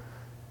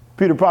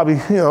 Peter probably,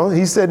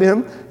 he said to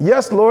him,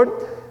 yes, Lord,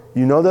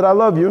 you know that I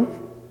love you.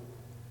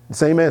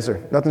 Same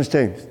answer. Nothing's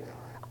changed.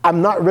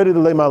 I'm not ready to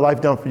lay my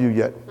life down for you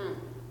yet.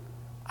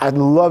 I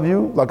love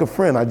you like a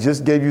friend. I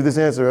just gave you this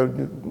answer.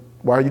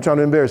 Why are you trying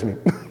to embarrass me?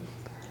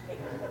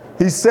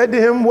 He said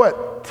to him,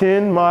 what?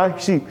 Tend my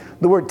sheep.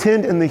 The word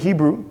tend in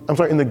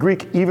the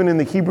Greek, even in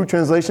the Hebrew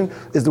translation,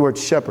 is the word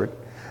shepherd.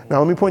 Now,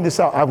 let me point this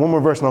out. I have one more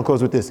verse and I'll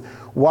close with this.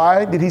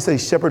 Why did he say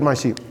shepherd my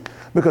sheep?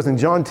 Because in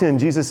John 10,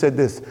 Jesus said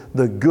this,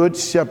 the good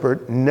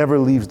shepherd never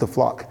leaves the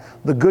flock.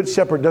 The good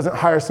shepherd doesn't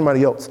hire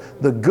somebody else.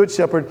 The good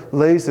shepherd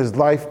lays his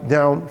life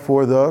down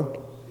for the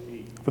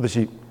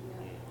sheep.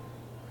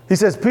 He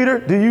says, Peter,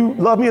 do you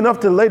love me enough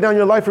to lay down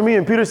your life for me?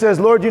 And Peter says,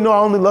 Lord, you know I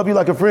only love you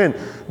like a friend.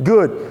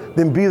 Good,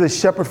 then be the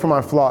shepherd for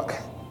my flock.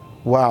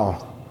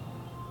 Wow.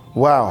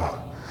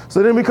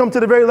 So then we come to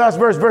the very last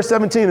verse, verse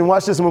 17, and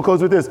watch this, and we'll close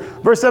with this.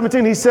 Verse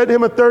 17, he said to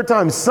him a third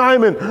time,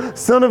 Simon,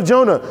 son of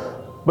Jonah.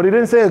 But he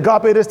didn't say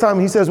agape this time.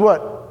 He says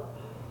what?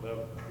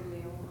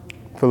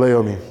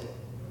 Phileo me.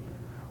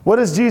 What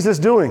is Jesus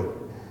doing?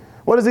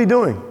 What is he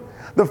doing?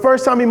 The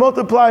first time he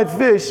multiplied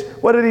fish,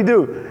 what did he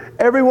do?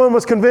 Everyone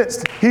was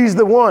convinced he's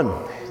the one.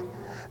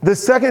 The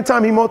second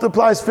time he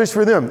multiplies fish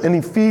for them and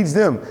he feeds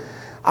them.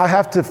 I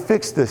have to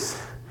fix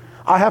this.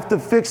 I have to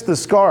fix the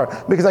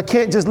scar because I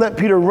can't just let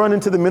Peter run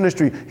into the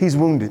ministry. He's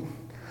wounded.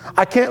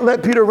 I can't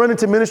let Peter run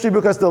into ministry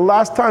because the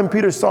last time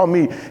Peter saw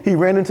me, he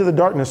ran into the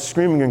darkness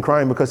screaming and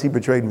crying because he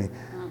betrayed me.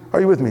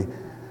 Are you with me?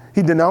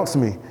 He denounced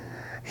me.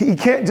 He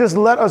can't just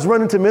let us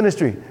run into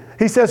ministry.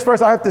 He says,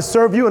 first, I have to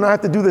serve you and I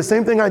have to do the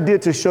same thing I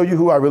did to show you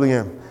who I really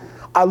am.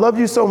 I love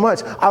you so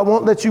much. I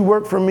won't let you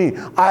work for me.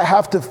 I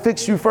have to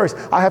fix you first.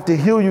 I have to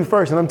heal you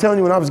first. And I'm telling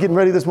you, when I was getting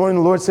ready this morning,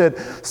 the Lord said,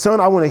 son,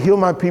 I want to heal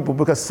my people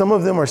because some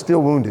of them are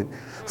still wounded.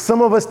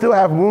 Some of us still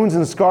have wounds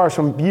and scars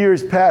from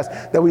years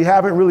past that we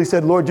haven't really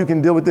said, Lord, you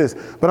can deal with this.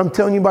 But I'm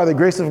telling you, by the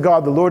grace of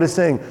God, the Lord is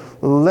saying,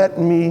 let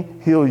me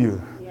heal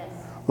you. Yes.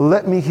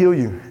 Let me heal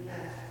you.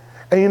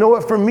 And you know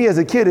what? For me as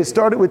a kid, it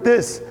started with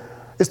this.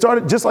 It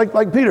started just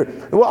like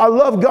Peter. Well, I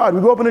love God.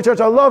 We go up in the church.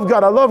 I love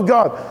God. I love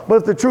God. But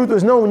if the truth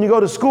is known, when you go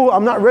to school,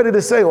 I'm not ready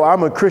to say, well,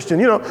 I'm a Christian,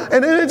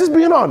 and just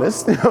being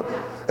honest.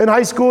 In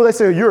high school, they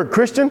say, you're a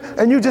Christian.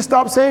 And you just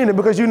stop saying it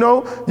because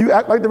you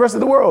act like the rest of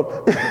the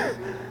world.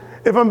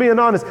 If I'm being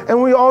honest.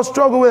 And we all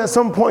struggle with it at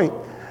some point.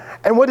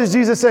 And what does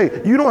Jesus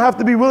say? You don't have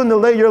to be willing to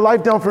lay your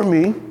life down for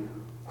me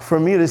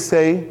to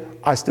say,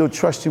 I still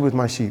trust you with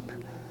my sheep.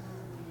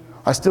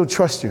 I still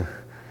trust you.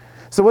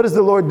 So what does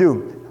the Lord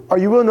do? Are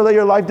you willing to lay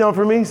your life down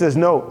for me? He says,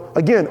 no.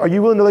 Again, are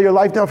you willing to lay your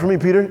life down for me,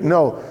 Peter?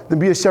 No. Then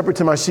be a shepherd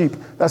to my sheep.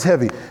 That's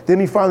heavy. Then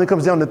he finally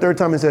comes down the third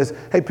time and says,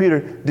 hey,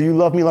 Peter, do you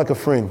love me like a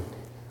friend?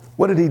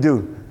 What did he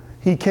do?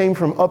 He came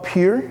from up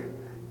here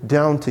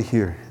down to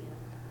here.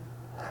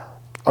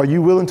 Are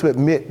you willing to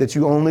admit that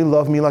you only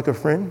love me like a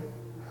friend?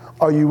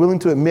 Are you willing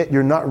to admit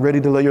you're not ready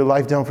to lay your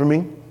life down for me?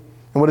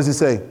 And what does it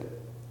say?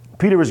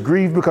 Peter was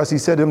grieved because he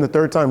said to him the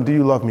third time, do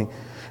you love me?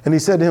 And he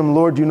said to him,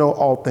 Lord, you know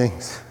all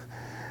things.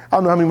 I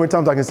don't know how many more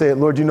times I can say it.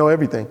 Lord, you know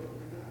everything.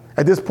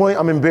 At this point,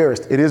 I'm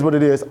embarrassed. It is what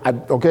it is.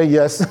 Okay,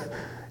 yes,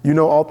 you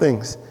know all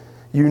things.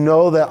 You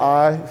know that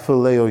I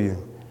phileo you.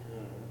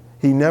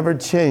 He never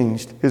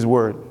changed his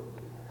word.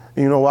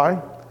 And you know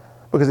why?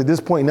 Because at this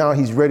point now,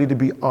 he's ready to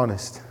be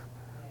honest.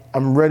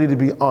 I'm ready to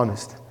be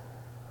honest.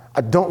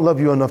 I don't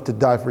love you enough to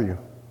die for you.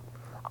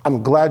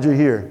 I'm glad you're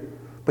here,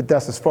 but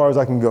that's as far as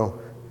I can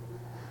go.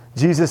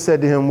 Jesus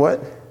said to him,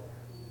 what?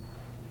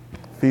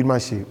 Feed my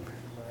sheep.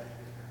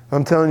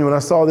 I'm telling you, when I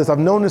saw this, I've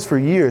known this for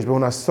years, but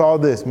when I saw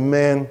this,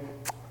 man,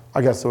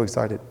 I got so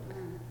excited.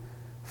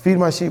 Feed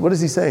my sheep. What is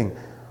he saying?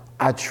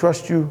 I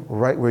trust you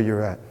right where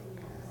you're at.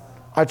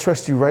 I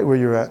trust you right where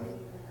you're at.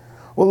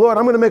 Well, Lord,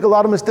 I'm going to make a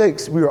lot of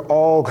mistakes. We are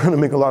all going to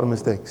make a lot of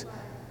mistakes.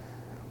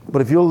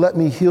 But if you'll let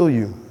me heal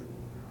you,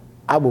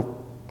 I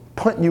will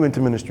punt you into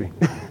ministry.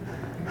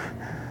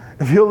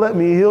 If you'll let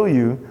me heal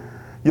you,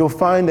 you'll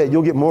find that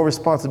you'll get more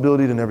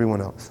responsibility than everyone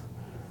else.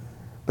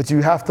 But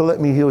you have to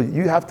let me heal you.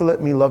 You have to let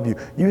me love you.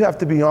 You have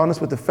to be honest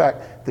with the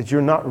fact that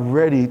you're not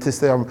ready to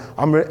say,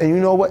 I'm ready. And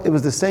you know what? It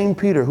was the same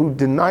Peter who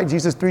denied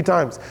Jesus 3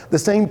 times. The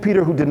same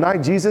Peter who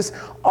denied Jesus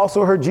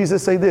also heard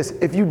Jesus say this,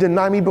 if you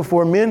deny me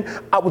before men,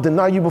 I will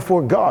deny you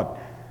before God.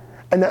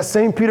 And that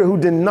same Peter who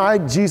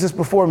denied Jesus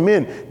before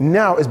men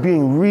now is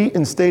being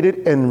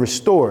reinstated and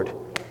restored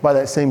by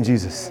that same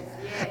Jesus.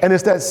 And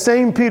it's that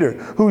same Peter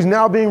who's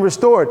now being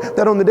restored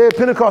that on the day of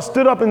Pentecost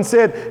stood up and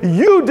said,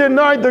 you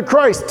denied the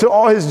Christ to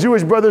all his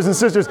Jewish brothers and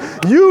sisters.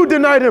 You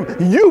denied him.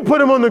 You put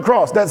him on the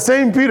cross. That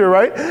same Peter,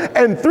 right?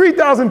 And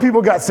 3,000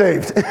 people got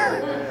saved.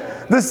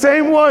 The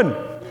same one.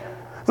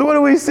 So what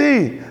do we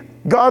see?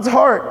 God's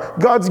heart,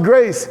 God's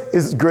grace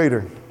is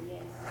greater.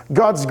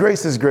 God's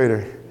grace is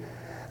greater.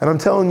 And I'm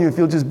telling you, if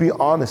you'll just be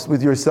honest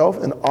with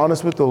yourself and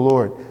honest with the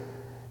Lord,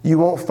 you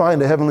won't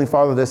find a heavenly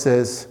Father that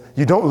says,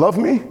 you don't love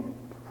me?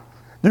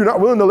 You're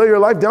not willing to lay your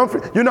life down for,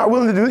 you're not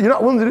willing to do it. You're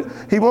not willing to do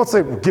it. He won't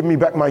say, give me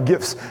back my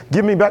gifts.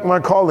 Give me back my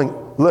calling.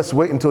 Let's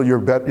wait until you're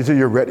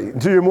ready,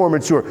 until you're more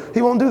mature.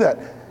 He won't do that.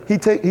 He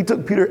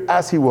took Peter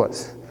as he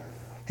was.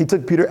 He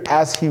took Peter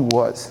as he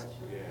was.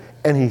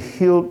 And he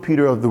healed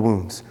Peter of the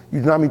wounds.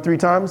 You denied me 3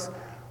 times?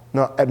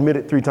 Now admit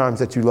it 3 times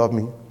that you love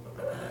me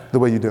the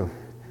way you do.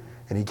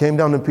 And he came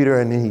down to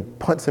Peter and then he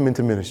punts him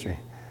into ministry.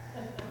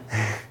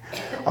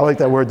 I like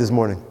that word this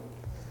morning.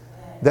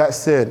 That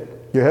said,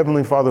 your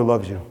heavenly Father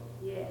loves you.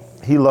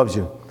 He loves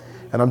you.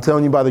 And I'm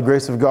telling you, by the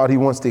grace of God, he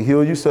wants to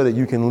heal you so that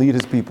you can lead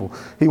his people.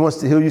 He wants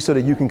to heal you so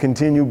that you can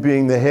continue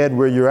being the head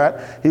where you're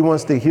at. He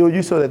wants to heal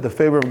you so that the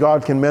favor of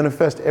God can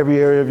manifest every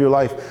area of your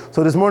life.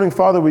 So this morning,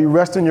 Father, we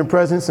rest in your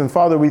presence. And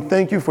Father, we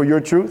thank you for your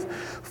truth.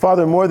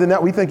 Father, more than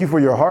that, we thank you for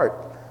your heart.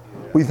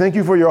 We thank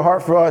you for your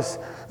heart for us.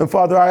 And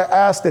Father, I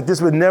ask that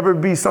this would never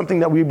be something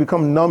that we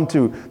become numb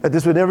to, that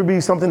this would never be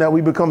something that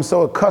we become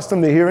so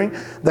accustomed to hearing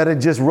that it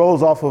just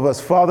rolls off of us.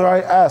 Father,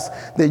 I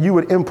ask that you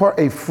would impart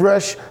a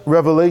fresh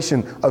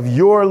revelation of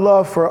your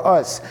love for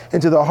us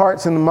into the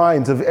hearts and the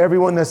minds of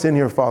everyone that's in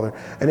here, Father,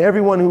 and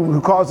everyone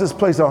who calls this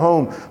place a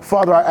home.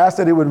 Father, I ask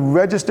that it would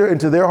register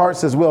into their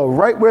hearts as well,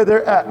 right where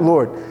they're at,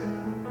 Lord,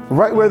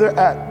 right where they're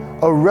at,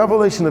 a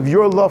revelation of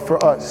your love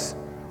for us,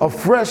 a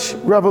fresh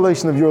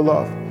revelation of your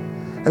love.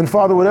 And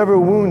Father, whatever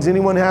wounds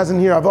anyone has in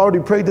here, I've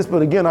already prayed this,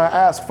 but again, I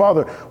ask,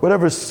 Father,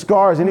 whatever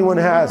scars anyone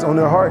has on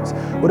their hearts,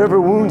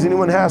 whatever wounds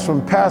anyone has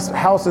from past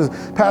houses,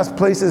 past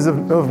places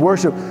of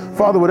worship,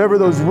 Father, whatever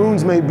those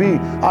wounds may be,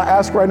 I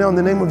ask right now in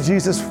the name of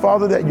Jesus,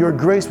 Father, that your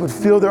grace would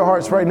fill their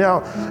hearts right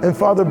now. And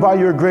Father, by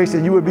your grace,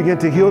 that you would begin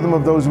to heal them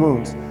of those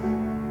wounds,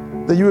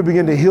 that you would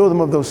begin to heal them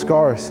of those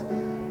scars.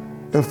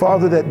 And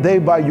Father, that they,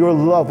 by your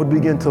love, would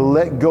begin to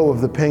let go of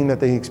the pain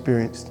that they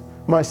experienced,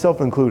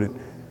 myself included.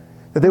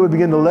 That they would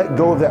begin to let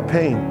go of that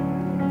pain,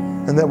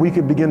 and that we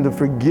could begin to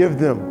forgive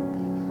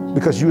them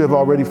because you have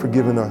already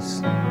forgiven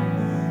us.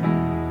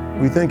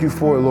 We thank you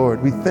for it,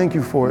 Lord. We thank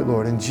you for it,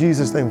 Lord. In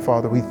Jesus' name,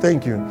 Father, we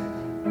thank you.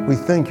 We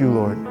thank you,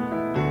 Lord.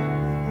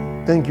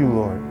 Thank you,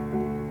 Lord.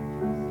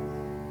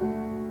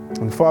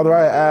 And Father,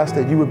 I ask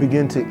that you would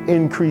begin to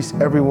increase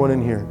everyone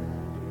in here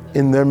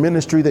in their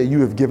ministry that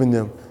you have given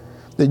them,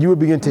 that you would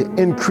begin to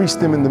increase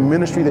them in the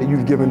ministry that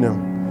you've given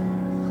them.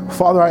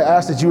 Father, I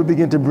ask that you would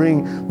begin to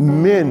bring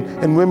men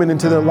and women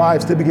into their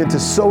lives to begin to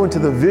sow into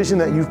the vision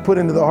that you've put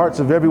into the hearts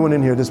of everyone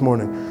in here this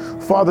morning.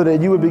 Father,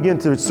 that you would begin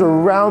to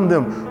surround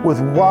them with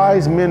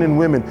wise men and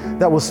women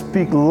that will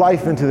speak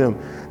life into them,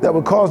 that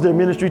will cause their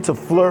ministry to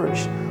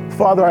flourish.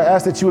 Father, I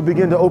ask that you would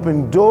begin to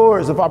open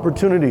doors of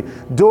opportunity,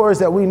 doors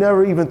that we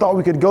never even thought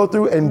we could go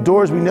through, and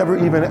doors we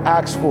never even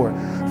asked for.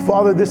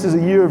 Father, this is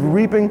a year of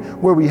reaping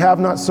where we have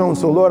not sown.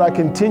 So Lord, I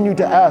continue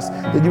to ask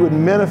that you would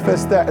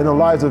manifest that in the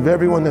lives of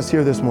everyone that's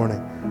here this morning.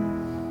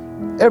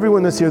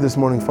 Everyone that's here this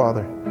morning,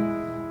 Father.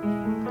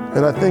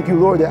 And I thank you,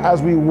 Lord, that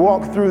as we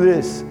walk through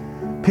this,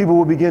 people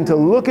will begin to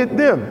look at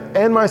them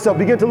and myself,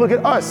 begin to look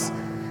at us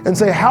and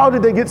say, how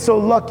did they get so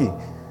lucky?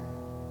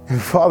 And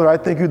Father, I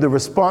thank you the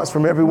response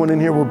from everyone in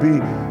here will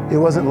be, it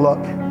wasn't luck,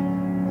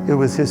 it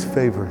was his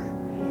favor.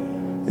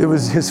 It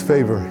was his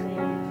favor.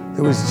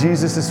 It was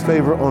Jesus'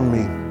 favor on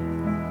me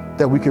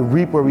that we could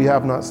reap where we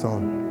have not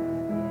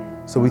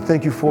sown. So we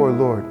thank you for it,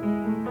 Lord.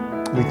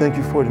 We thank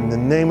you for it in the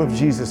name of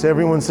Jesus.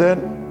 Everyone said,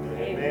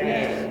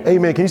 amen.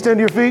 Amen. Can you stand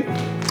to your feet?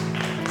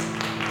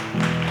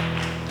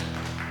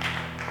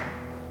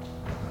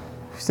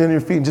 Stand to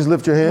your feet and just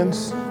lift your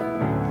hands.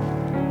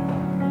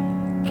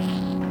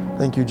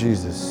 Thank you,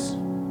 Jesus.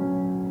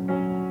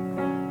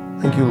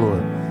 Thank you,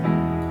 Lord.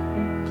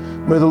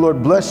 May the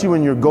Lord bless you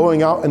in your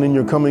going out and in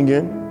your coming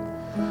in.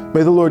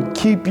 May the Lord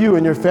keep you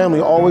and your family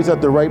always at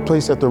the right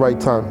place at the right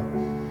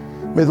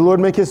time. May the Lord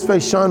make his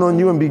face shine on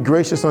you and be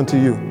gracious unto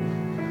you.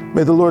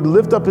 May the Lord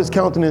lift up his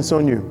countenance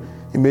on you,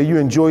 and may you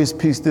enjoy his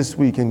peace this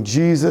week. In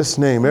Jesus'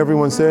 name.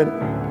 Everyone said,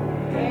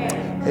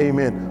 amen.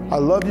 Amen. I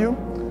love you.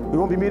 We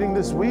won't be meeting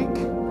this week.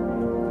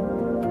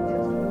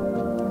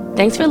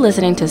 Thanks for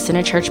listening to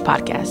Center Church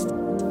Podcast.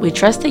 We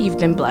trust that you've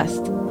been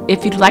blessed.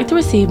 If you'd like to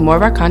receive more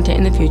of our content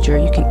in the future,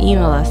 you can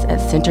email us at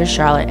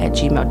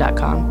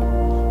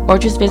centercharlotte@gmail.com or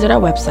just visit our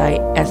website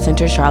at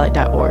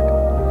centercharlotte.org.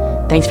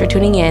 Thanks for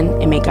tuning in,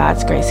 and may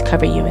God's grace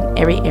cover you in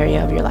every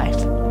area of your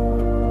life.